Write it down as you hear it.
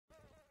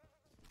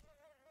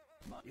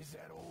Is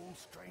that all,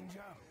 stranger?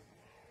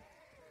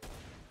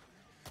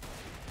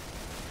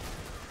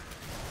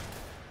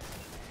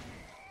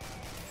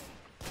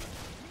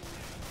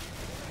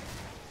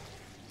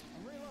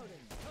 I'm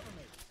reloading. Cover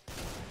me.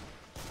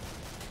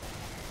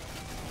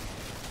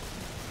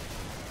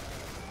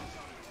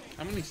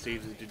 How many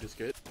saves did you just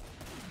get?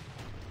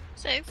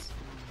 Saves.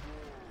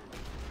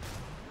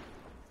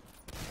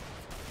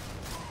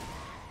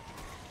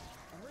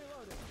 I'm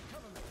reloading.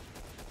 Cover me.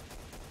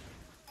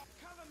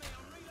 Cover me.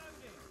 I'm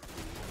reloading.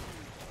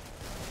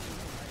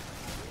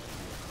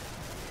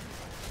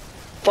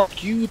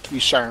 Fuck you, 3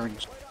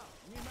 sirens. Wait up.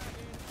 New mag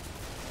in.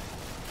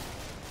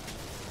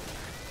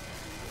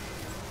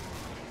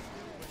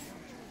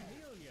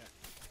 Heal ya.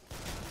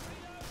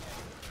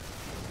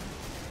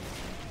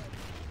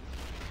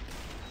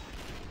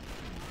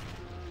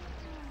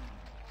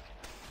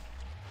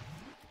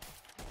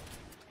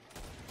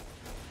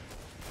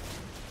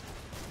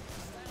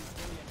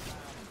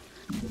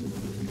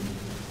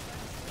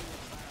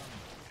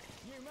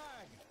 New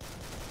mag.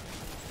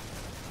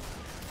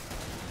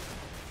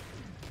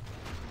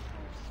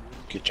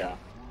 Good job.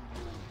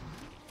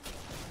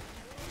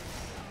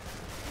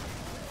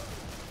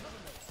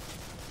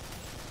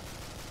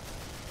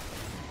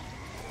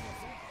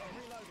 I'm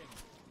reloading.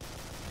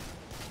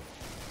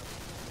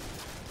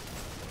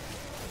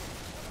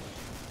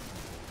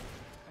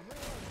 I'm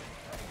reloading.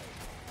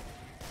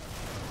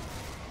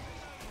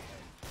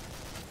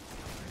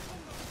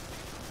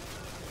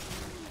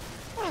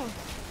 Oh,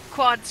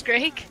 quad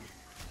streak.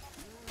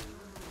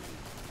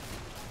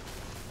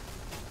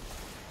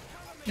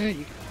 Yeah,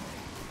 you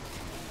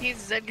He's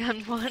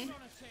Z-gun one.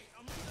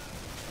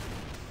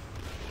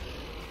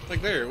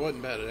 Like there, it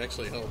wasn't bad. It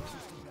actually helped.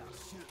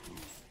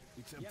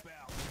 It's about.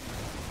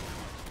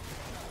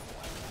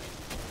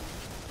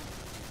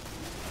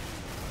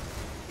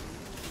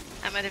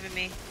 That might have been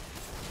me.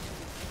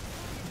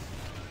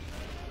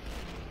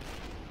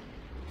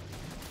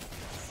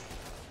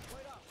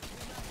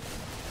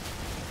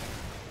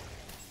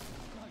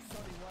 Nice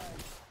sunny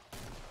waves.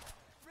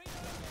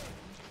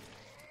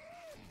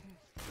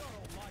 God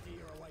almighty,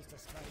 you're a waste of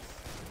space.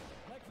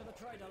 Make for the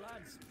trader,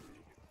 lads.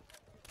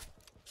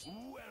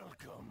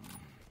 Welcome.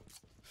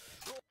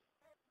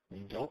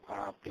 don't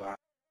block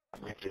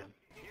with him.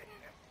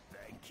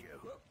 Thank you.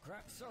 Oh,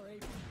 crap, sorry.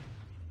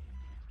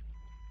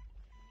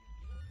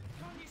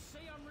 Can't you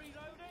see I'm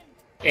reloading?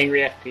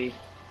 Angry FP.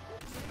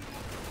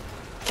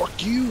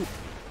 Fuck you!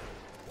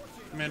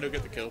 Commando,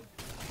 get the kill.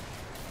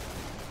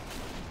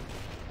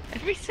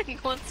 Everything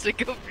wants to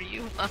go for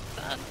you,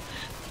 Hassan.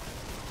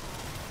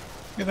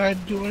 And I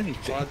didn't do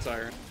anything. Quad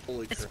siren.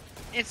 Holy crap.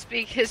 It's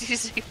because you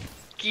say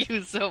fuck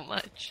you so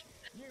much.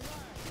 New mag.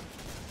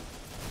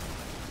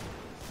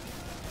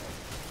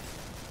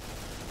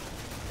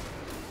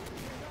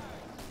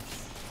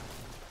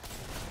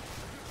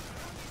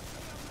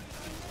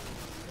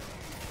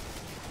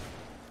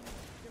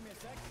 Give me a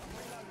sec, I'm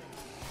reloading.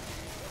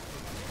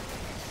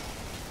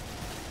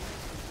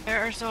 There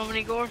are so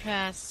many gore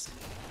paths.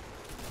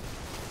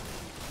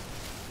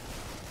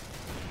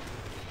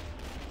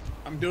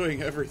 I'm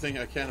doing everything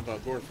I can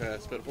about Gore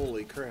Pass, but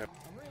holy crap.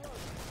 I'm reloading.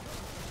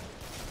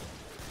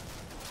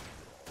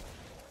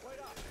 Wait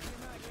up, new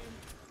mag in.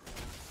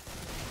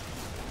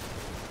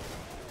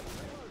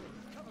 Reloading,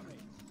 cover me.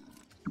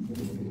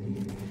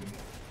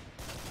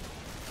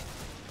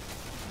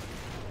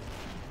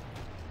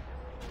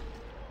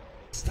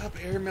 Stop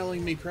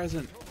airmailing me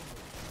present.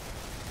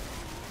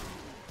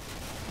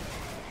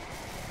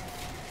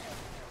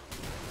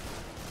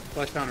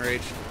 Flashpound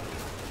rage.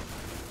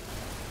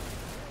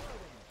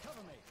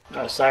 Cover me.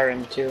 Oh,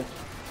 Siren too. New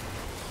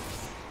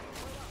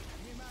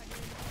mag in.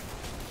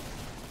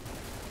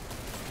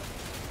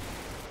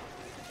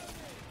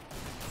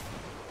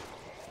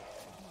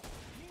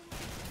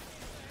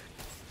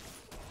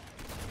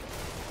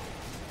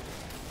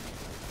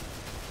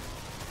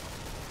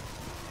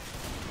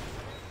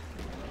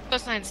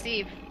 Plus 9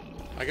 Steve.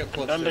 I got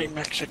plus London, 2.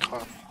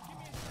 Mexico.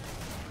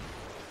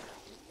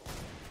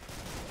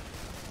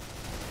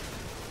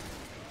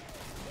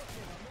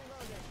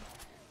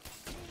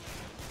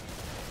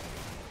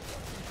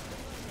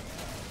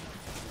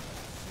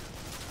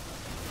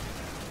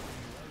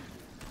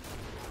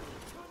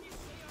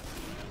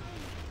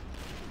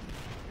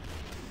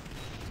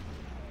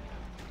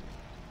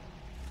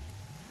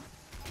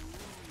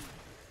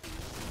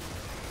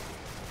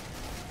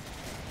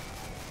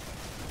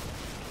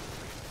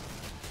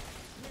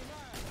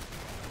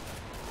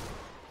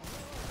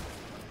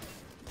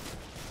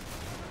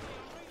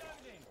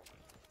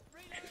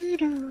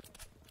 Peter.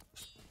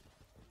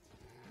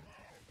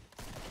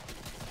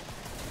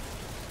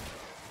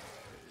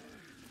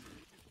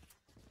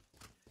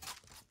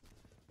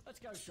 Let's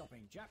go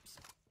shopping, chaps.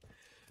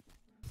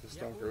 The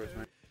stalker with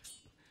me.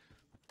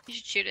 You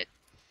should shoot it.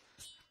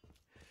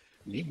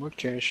 Need more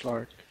cash,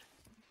 Lark.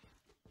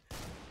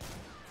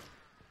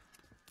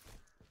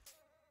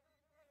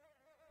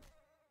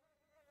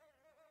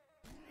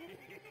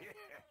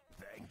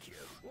 Thank you.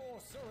 Oh,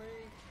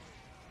 sorry.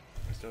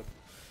 Stuff.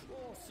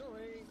 Oh,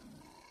 sorry.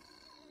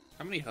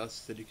 How many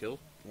husks did you kill?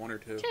 1 or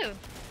 2? 2. Thought.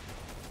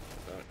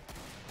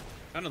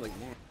 Sounded like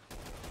more.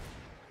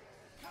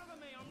 Cover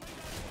me, I'm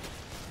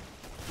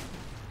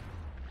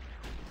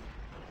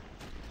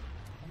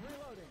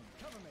reloading.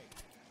 Cover me.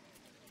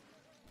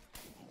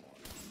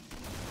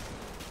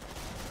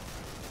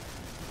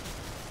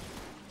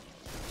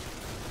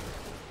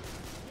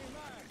 New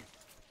mag.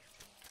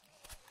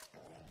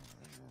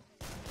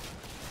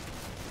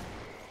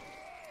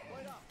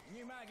 Wait up.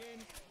 New mag in.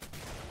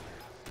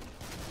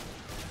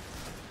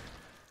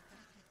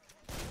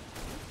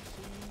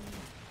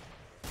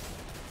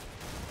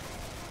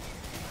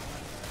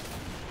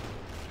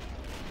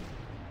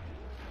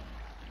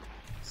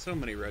 So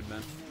many red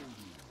men.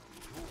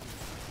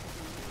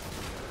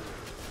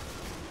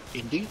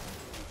 Indeed.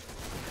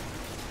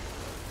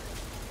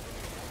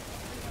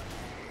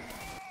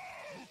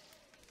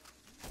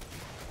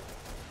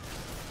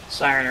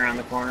 Siren around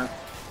the corner.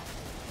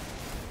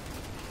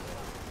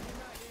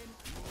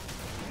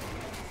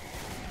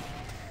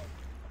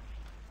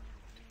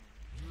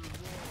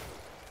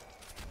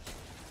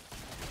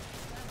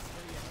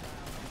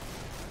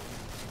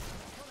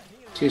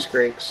 Two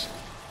Scrakes.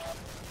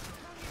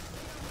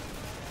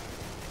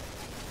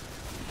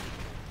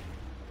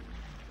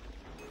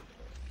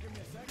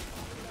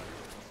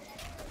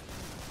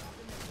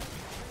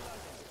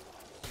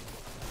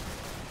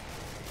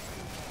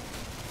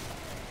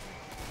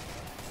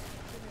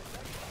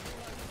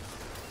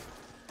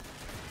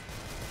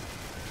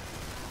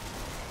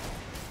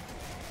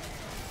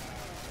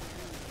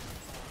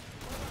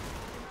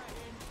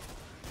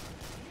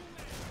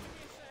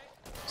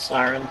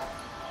 Siren.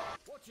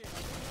 Watch it.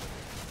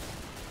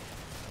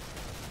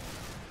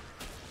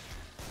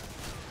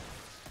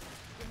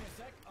 Give me a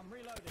sec. I'm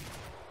reloading.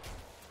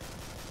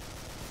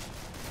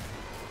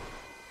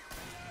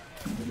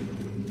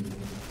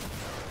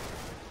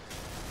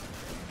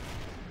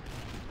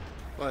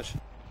 Flash.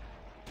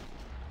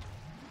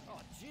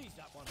 Oh, jeez,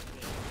 that one's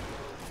big.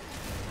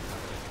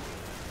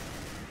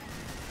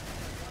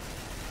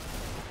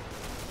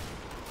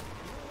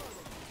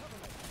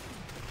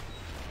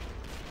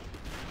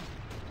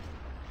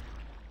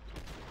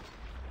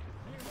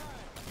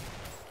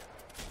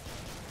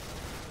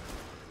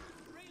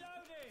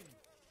 Reloading!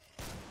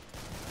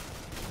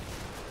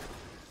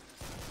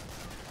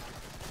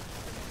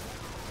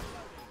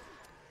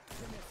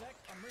 Give me a sec,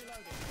 I'm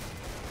reloading.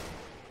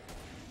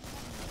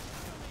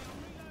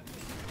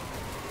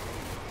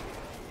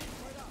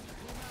 Wait up,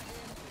 new mag in.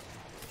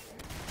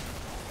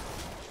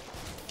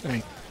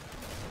 Hey,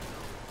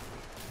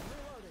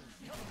 Reloading,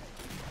 cover me.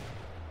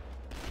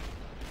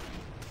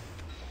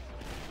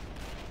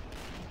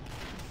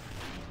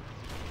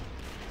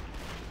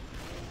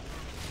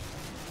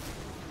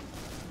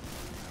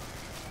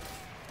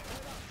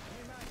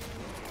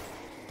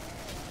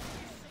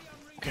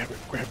 grab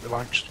it,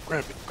 Lance.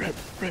 Grab it, grab it,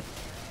 grab it,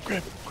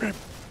 grab it, grab it.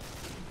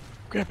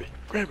 Grab it,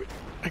 grab it.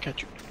 I got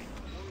you.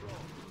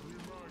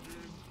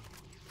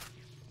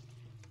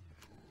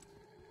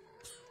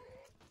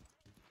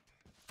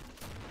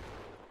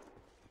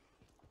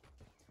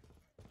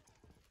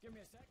 Give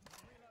me a sec,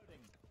 I'm reloading.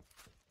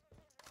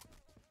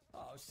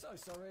 Oh, so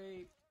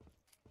sorry.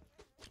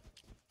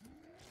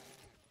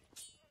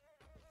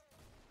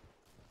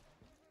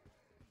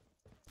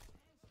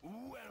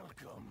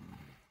 Welcome.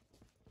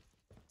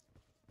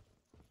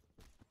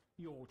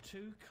 You're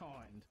too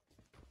kind.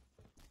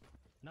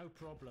 No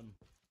problem.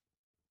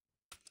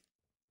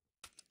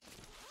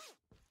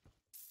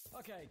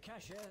 Okay,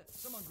 cash here.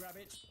 Someone grab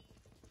it.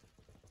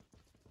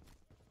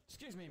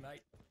 Excuse me,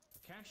 mate.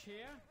 Cash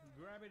here.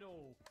 Grab it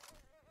all.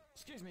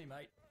 Excuse me,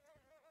 mate.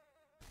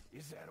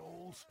 Is that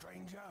all,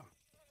 stranger?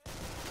 I'm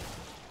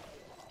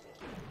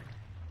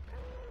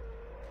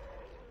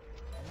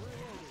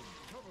reloading.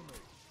 Cover me.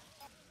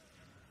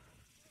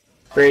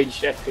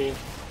 Raged FP.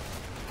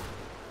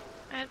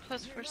 I had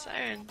 +4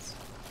 sirens.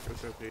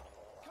 That's okay.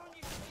 Can't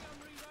you see I'm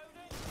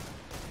reloading?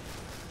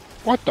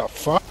 What the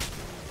fuck?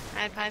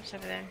 I had pipes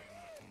over there.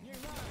 New man.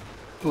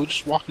 It was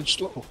just walking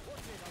slow. Watch it.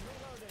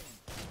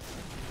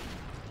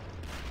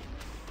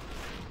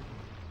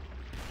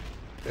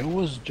 I'm reloading. It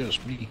wasn't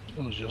just me.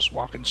 It was just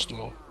walking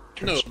slow.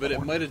 No, but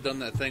it might have done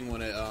that thing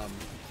when it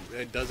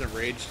doesn't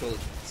rage till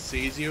it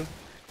sees you.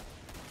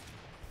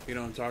 You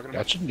know what I'm talking about?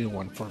 That's a new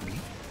one for me.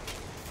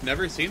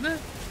 Never seen that?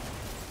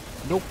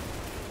 Nope.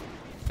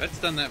 That's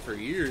done that for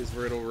years,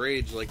 where it'll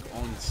rage like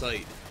on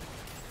sight.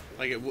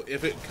 Like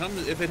if it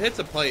hits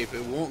a pipe,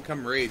 it won't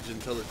come rage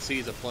until it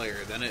sees a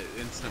player. Then it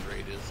instant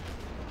rages.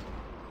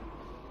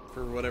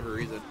 For whatever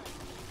reason.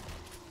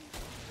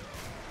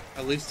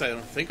 At least I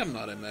don't think I'm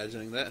not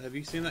imagining that. Have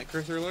you seen that,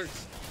 cursor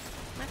alerts?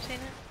 I've seen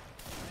it.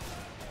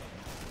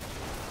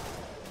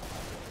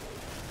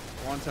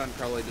 Wonton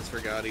probably just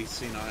forgot he's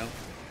senile.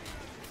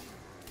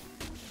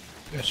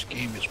 This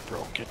game is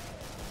broken.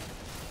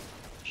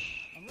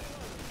 I'm reloading.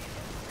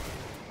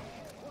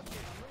 Watch it.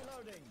 I'm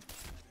reloading.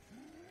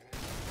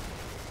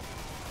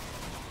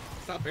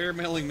 Stop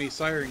airmailing me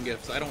siren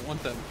gifts. I don't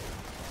want them.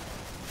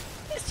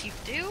 Yes, you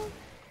do.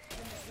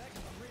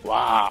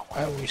 Wow,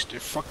 I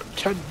wasted fucking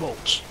 10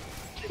 bolts.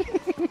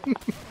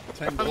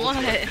 10 On gold.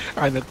 what?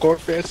 I'm the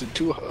Corvette and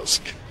 2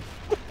 Husk.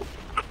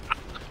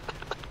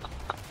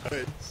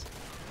 Nice.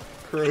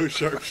 Crow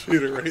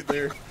sharpshooter right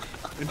there.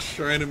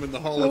 Enshrine him in the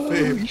Hall of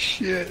Fame. Holy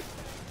shit.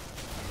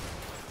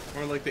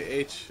 More like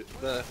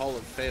the Hall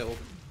of Fail.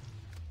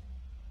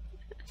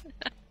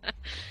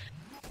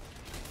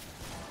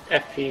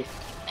 FP.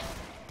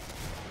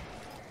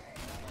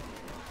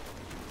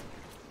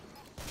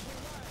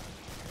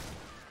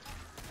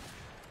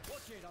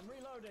 Watch it, I'm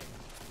reloading.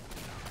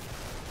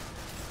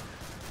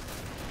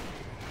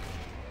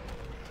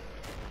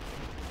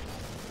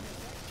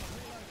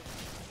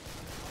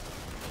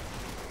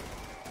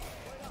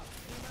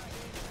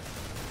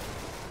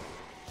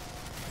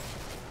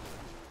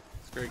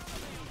 It's great.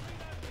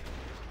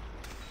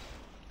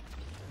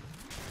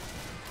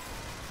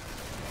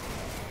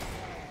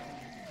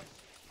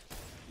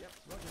 Yep,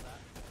 roger that.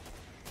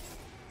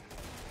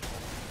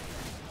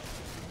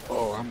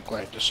 Oh, I'm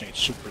glad this ain't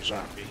Super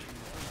Zombie.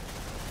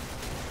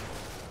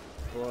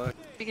 What?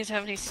 Because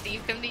having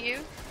Steve come to you?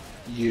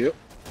 Yep.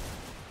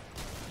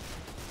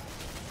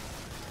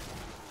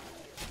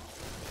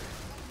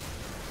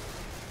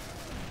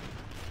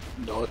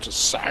 No, it's a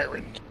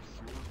siren.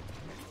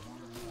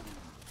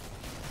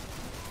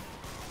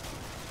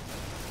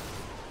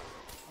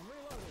 I'm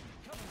reloading.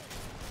 Cover me.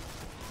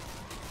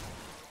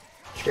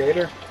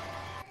 Trader.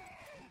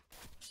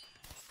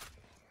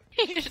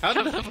 You just How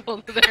did jumped up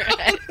over their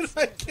head.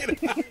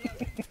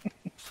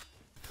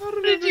 How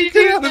did Did I you get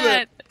do out of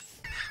that?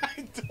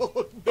 I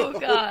don't know. Oh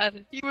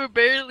god. You were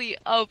barely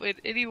up in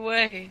any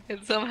way,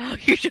 and somehow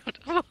you jumped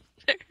up over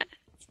their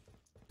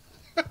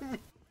head.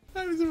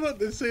 I was about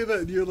to say that,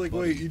 and you're like,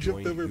 wait, you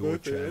jumped over Your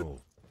both their heads?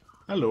 channel.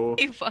 Hello.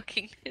 You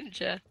fucking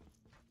ninja.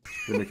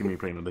 You're making me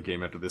play another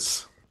game after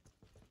this.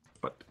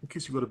 But in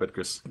case you go to bed,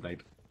 Chris, good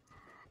night.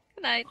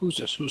 Good night. Who's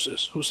this? Who's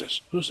this? Who's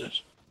this? Who's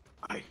this?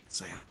 Hi,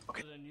 Saya.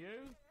 Okay. Better than you?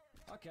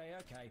 Okay,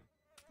 okay.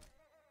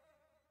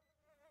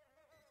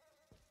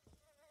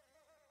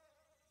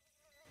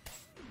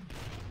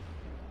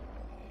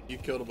 You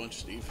killed a bunch,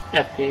 Steve.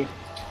 FP.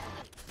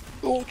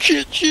 Oh,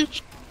 shit,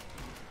 shit.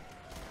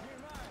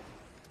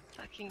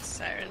 Fucking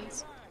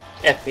sirens.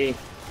 FP.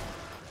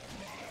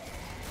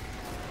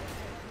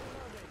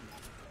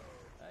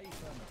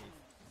 Affirmative.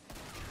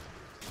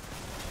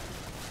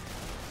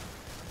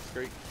 It's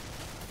great.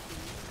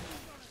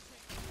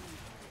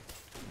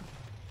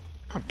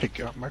 I'm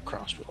picking up my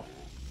crossbow.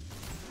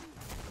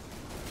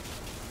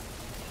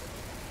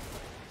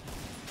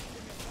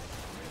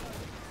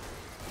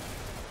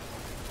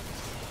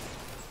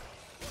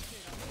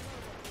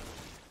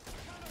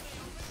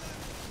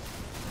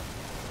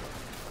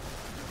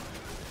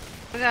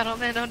 Oh god, oh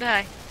man, don't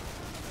die.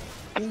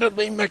 I'm not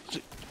being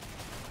Mexican.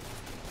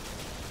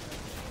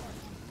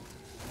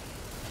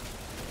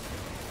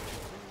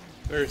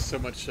 There's so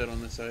much shit on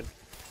this side.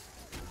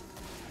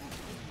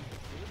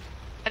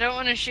 I don't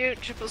want to shoot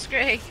Triple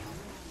Scray.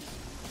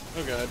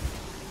 Oh god.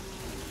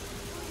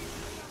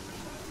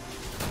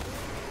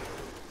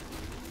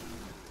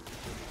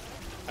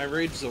 I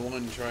raged the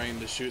one trying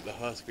to shoot the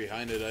husk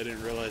behind it. I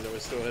didn't realize I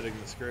was still hitting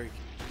the Scrake.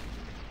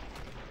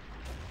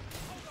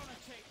 Hold on a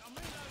tick, I'm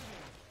reloading.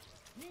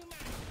 New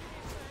man, give me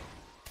a sec.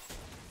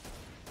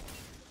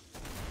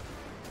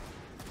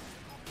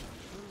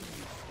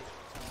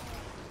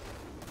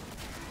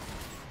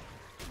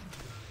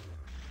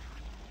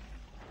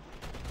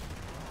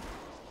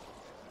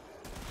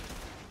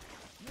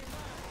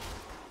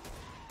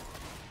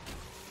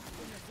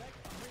 Give me a sec,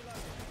 I'm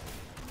reloading.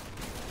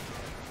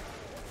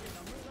 Watch it,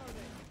 I'm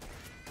reloading.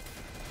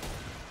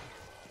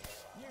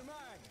 New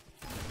mag.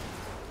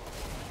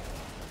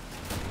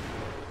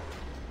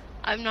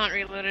 I'm not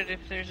reloaded if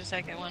there's a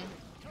second one.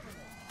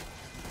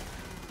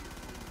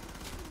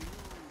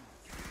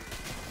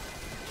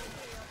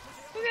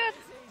 Oh god.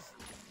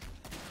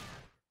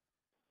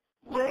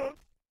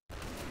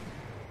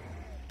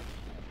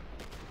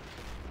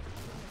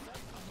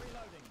 I'm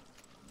reloading.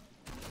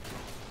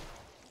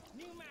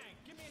 New mag,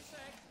 give me a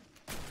sec.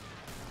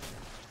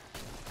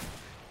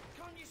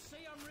 Can't you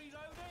see I'm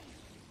reloading?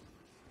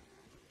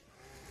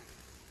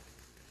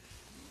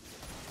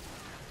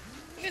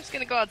 I'm just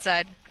gonna go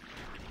outside.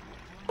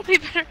 I'll be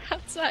better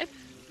outside.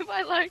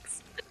 Goodbye,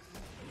 Larks.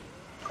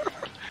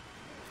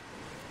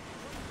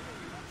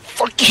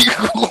 Fuck you!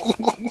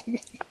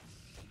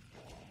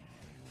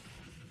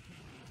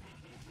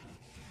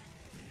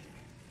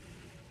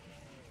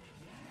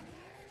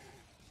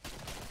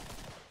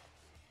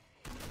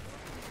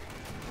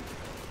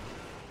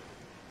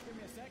 Give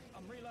me a sec,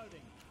 I'm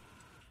reloading.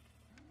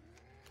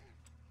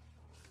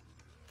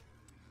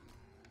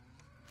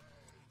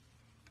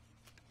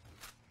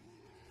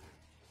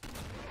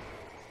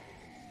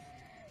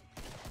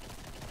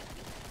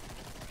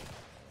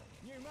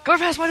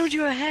 Gorfast, why don't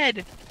you go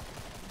ahead?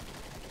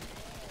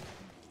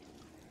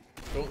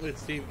 Don't let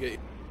Steve get you.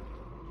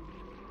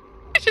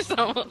 I just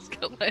almost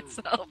killed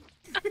myself.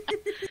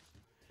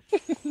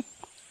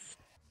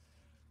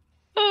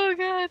 Oh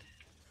god.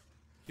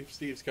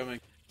 Steve's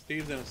coming.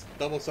 Steve's in a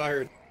double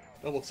siren.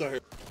 Double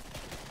siren.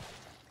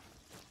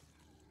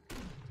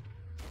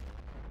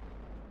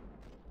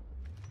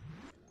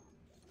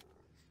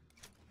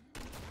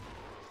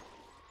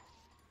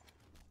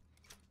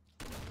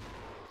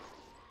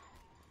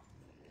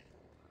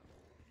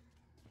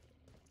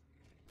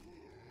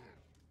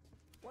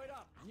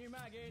 new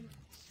mag in.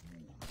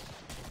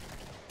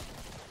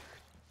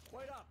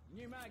 Wait up,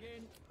 new mag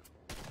in.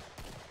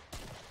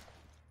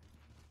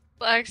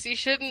 Flax, you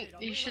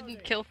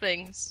shouldn't kill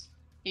things.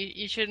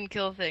 You shouldn't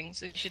kill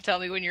things. You should tell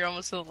me when you're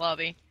almost in the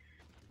lobby.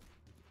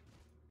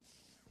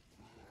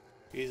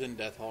 He's in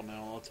Death Hall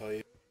now, I'll tell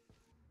you.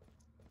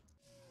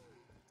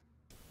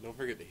 Don't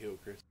forget to heal,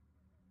 Chris.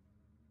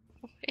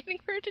 Waiting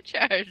for it to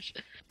charge.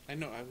 I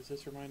know, I was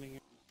just reminding you.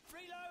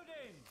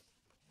 Reloading!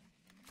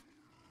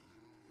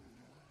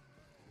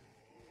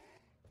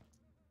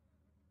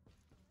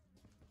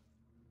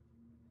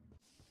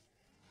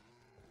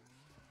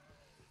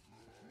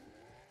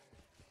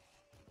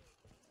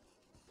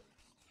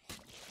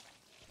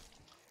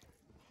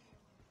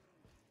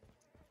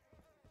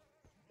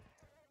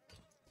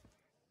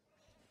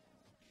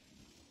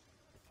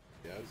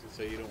 Yeah, I was gonna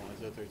say you don't want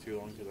to sit there too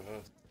long to the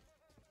husk.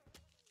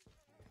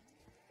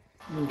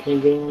 Okay,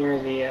 getting near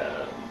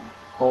the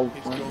hold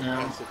He's point going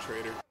now. past the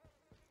trader.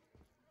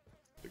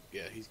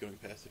 Yeah, he's going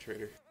past the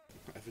trader.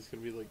 If it's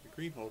gonna be like the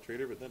Green Hall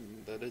trader, but then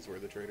that is where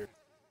the trader.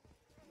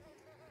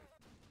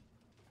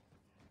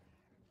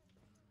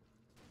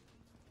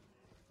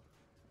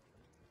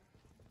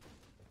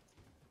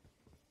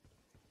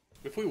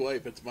 If we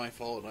wipe, it's my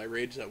fault. I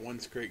raged that one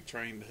Scrake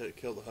trying to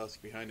kill the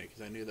husk behind it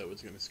because I knew that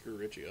was gonna screw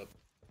Richie up.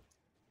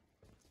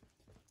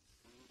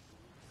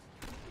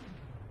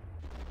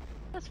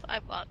 That's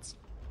 5 bots.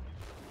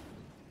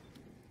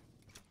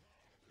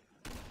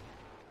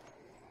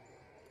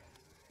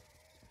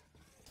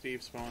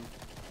 Steve, spawn.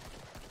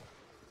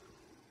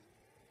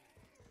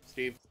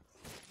 Steve,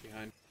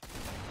 behind.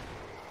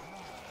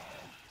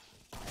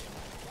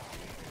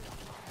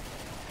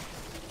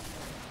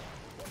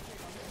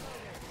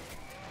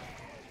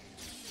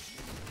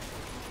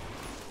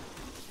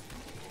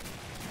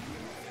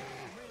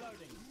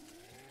 Reloading.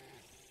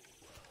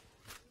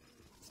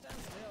 Stand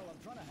still, I'm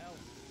trying to help.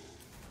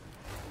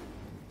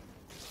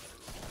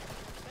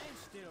 Stand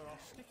still, or I'll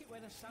stick it where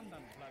the sun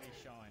don't bloody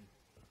shine.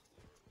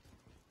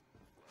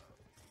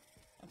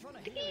 I'm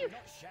trying to heal you,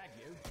 not shag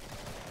you.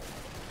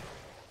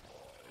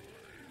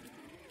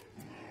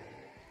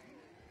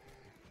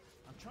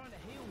 I'm trying to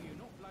heal you,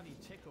 not bloody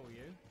tickle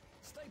you.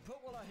 Stay put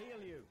while I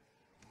heal you.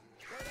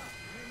 Wait up,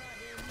 new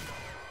mag in.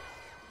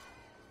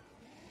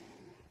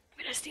 I'm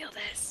gonna steal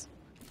this.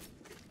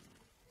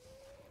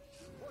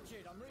 Watch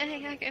it, I'm Dang,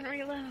 reloading. I can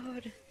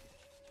reload.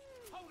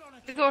 Hold on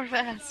a Go second,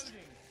 I'm fast.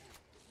 reloading.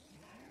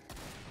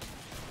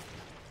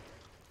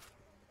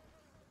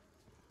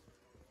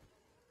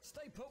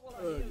 Stay put while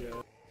I heal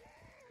you.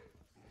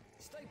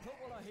 Stay put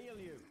while I heal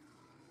you.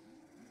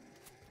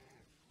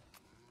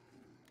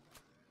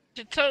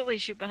 Should totally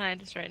shoot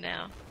behind us right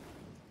now.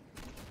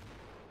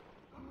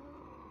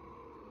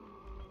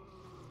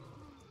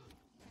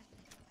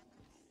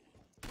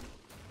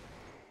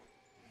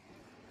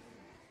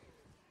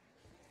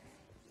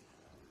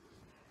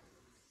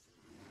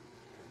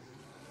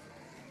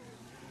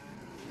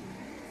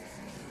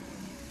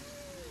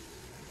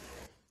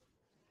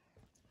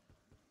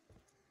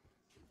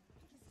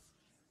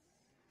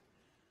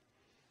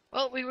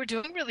 Well, we were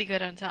doing really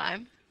good on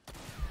time.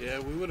 Yeah,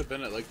 we would have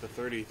been at like the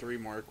 33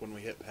 mark when we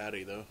hit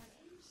Patty, though.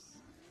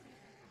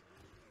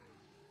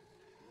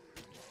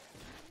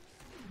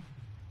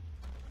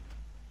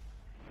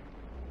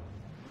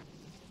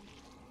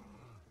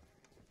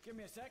 Give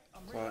me a sec,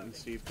 I'm Clot reloading. and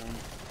Steve coming.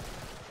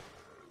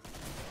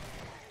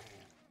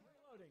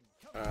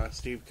 Reloading.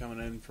 Steve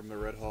coming in from the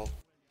Red Hall.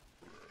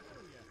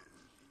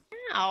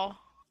 Ow.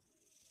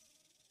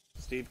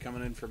 Steve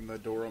coming in from the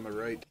door on the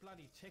right.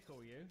 Bloody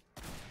tickle you.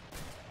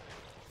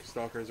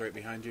 Stalker's right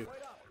behind you.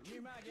 Wait up,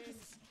 new mag in.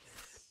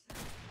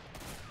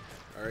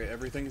 Alright,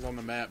 everything's on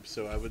the map,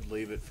 so I would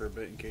leave it for a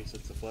bit in case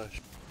it's a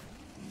flash.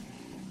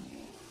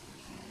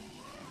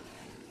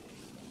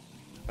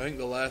 I think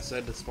the last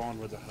Zed to spawn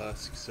was a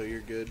husk, so you're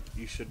good.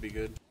 You should be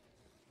good.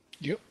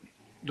 Yep.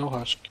 No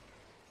husk.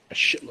 A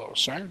shitload of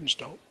sirens,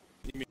 though.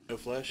 You mean no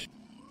flash?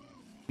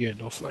 Yeah,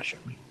 no flash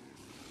at me.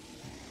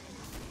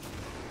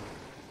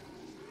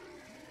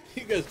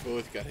 You guys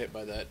both got hit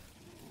by that.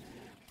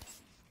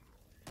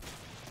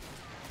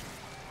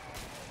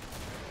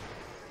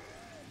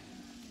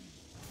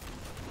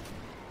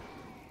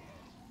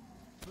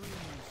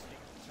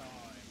 Boomstick time.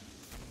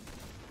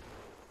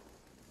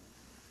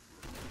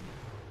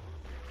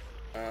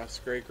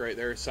 Scrake right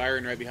there.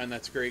 Siren right behind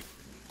that Scrake.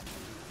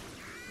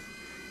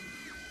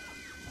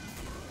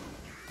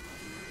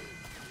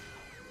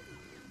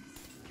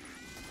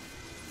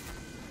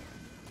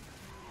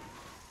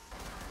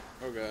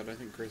 Oh god, I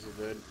think Chris is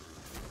dead.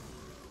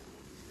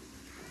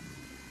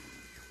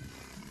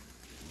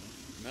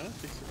 No,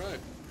 he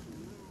survived.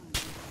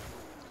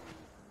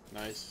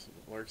 Nice.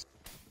 Works.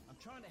 I'm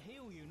trying to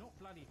heal you, not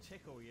bloody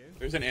tickle you.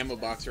 There's an ammo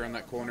box around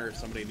that corner if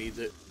somebody needs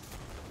it.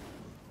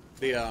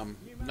 The,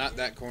 not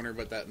that corner,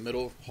 but that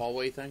middle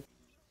hallway thing.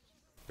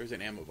 There's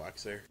an ammo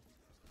box there.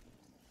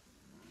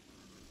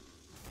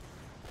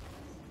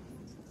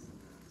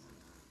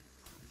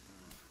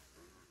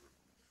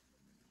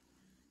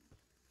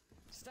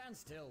 Stand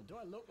still. Do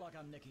I look like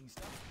I'm nicking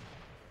stuff?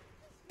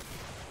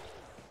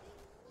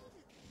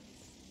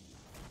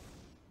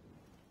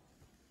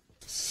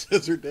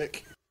 Scissor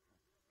dick.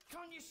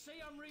 Can't you see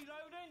I'm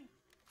reloading?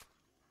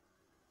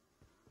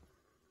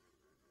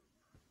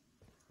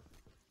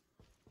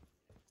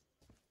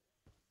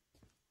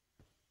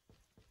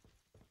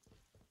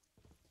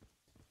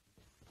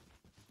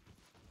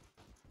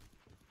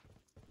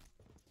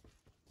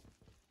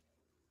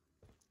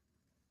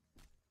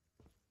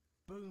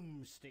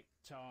 Boomstick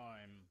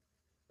time.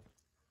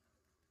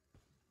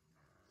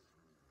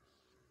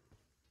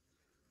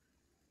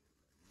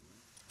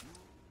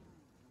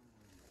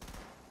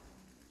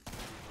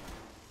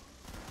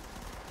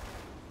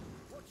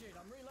 Watch it,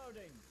 I'm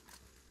reloading.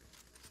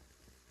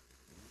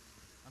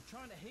 I'm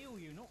trying to heal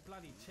you, not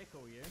bloody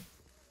tickle you.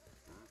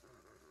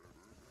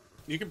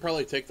 You can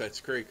probably take that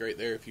scrake right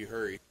there if you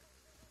hurry.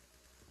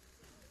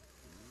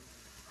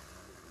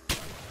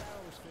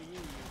 Barrels for you, you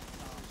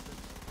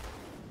bastards.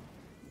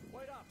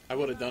 Wait up. I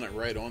would have done it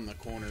right on the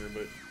corner,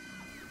 but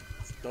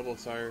it's double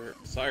siren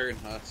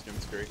Hoskin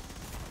scrake.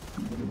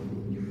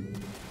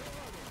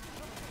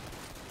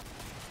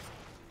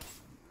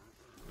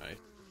 Nice.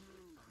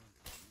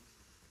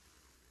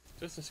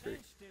 Just a scrake.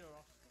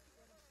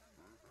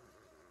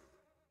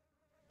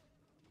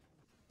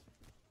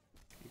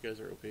 You guys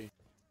are OP.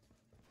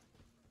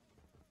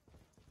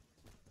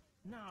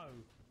 No.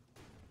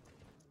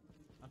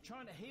 I'm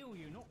trying to heal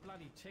you, not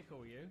bloody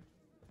tickle you.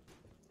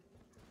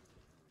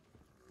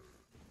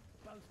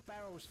 Both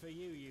barrels for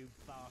you, you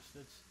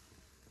bastards.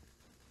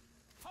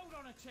 Hold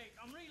on a tick,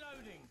 I'm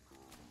reloading.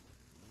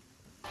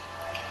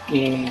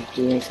 You need to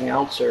do anything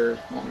else, or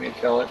want me to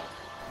kill it?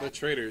 The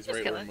trader's Just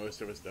right kill where it.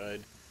 most of us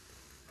died.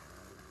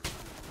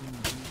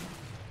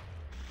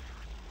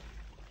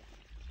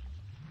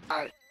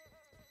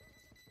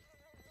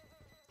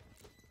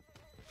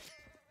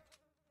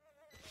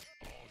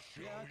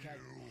 Yeah,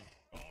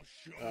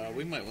 okay.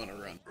 We might want to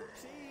run.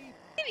 See,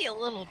 Maybe a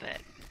little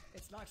bit.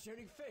 it's like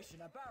shooting fish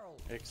in a barrel.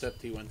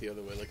 Except he went the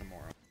other way like a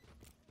moron.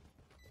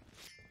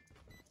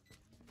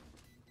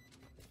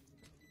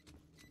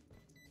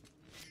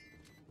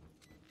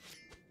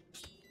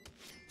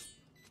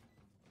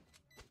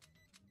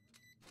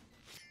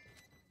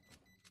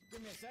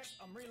 Give me a sec,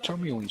 I'm reloading. Tell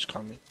me when he's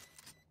coming.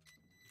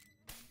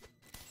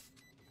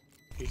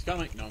 He's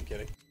coming. No, I'm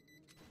kidding.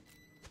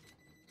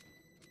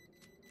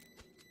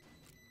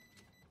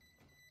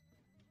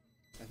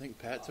 I think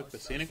Pat took the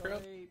scenic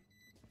route. Sorry.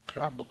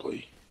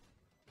 Probably.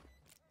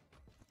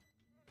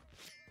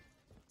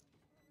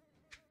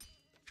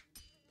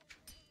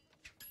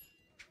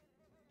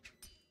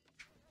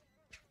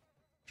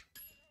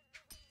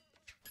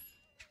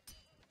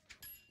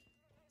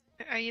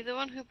 Are you the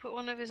one who put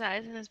one of his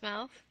eyes in his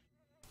mouth?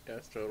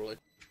 Yes, totally.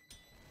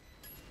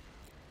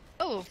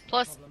 Oh,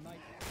 plus Problem, mate.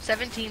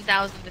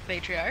 17,000 to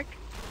Patriarch.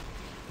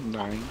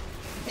 9.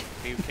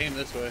 He came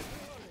this way.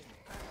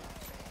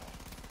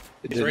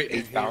 It He's did right. He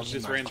 8,000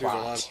 just ran through the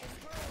clouds. lot.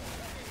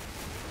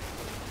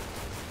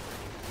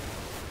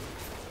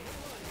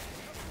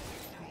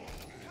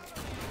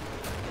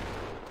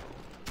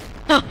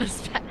 That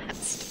was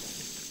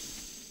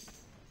fast.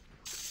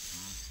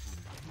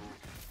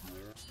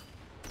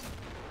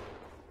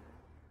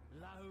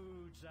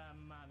 Loads of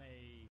money.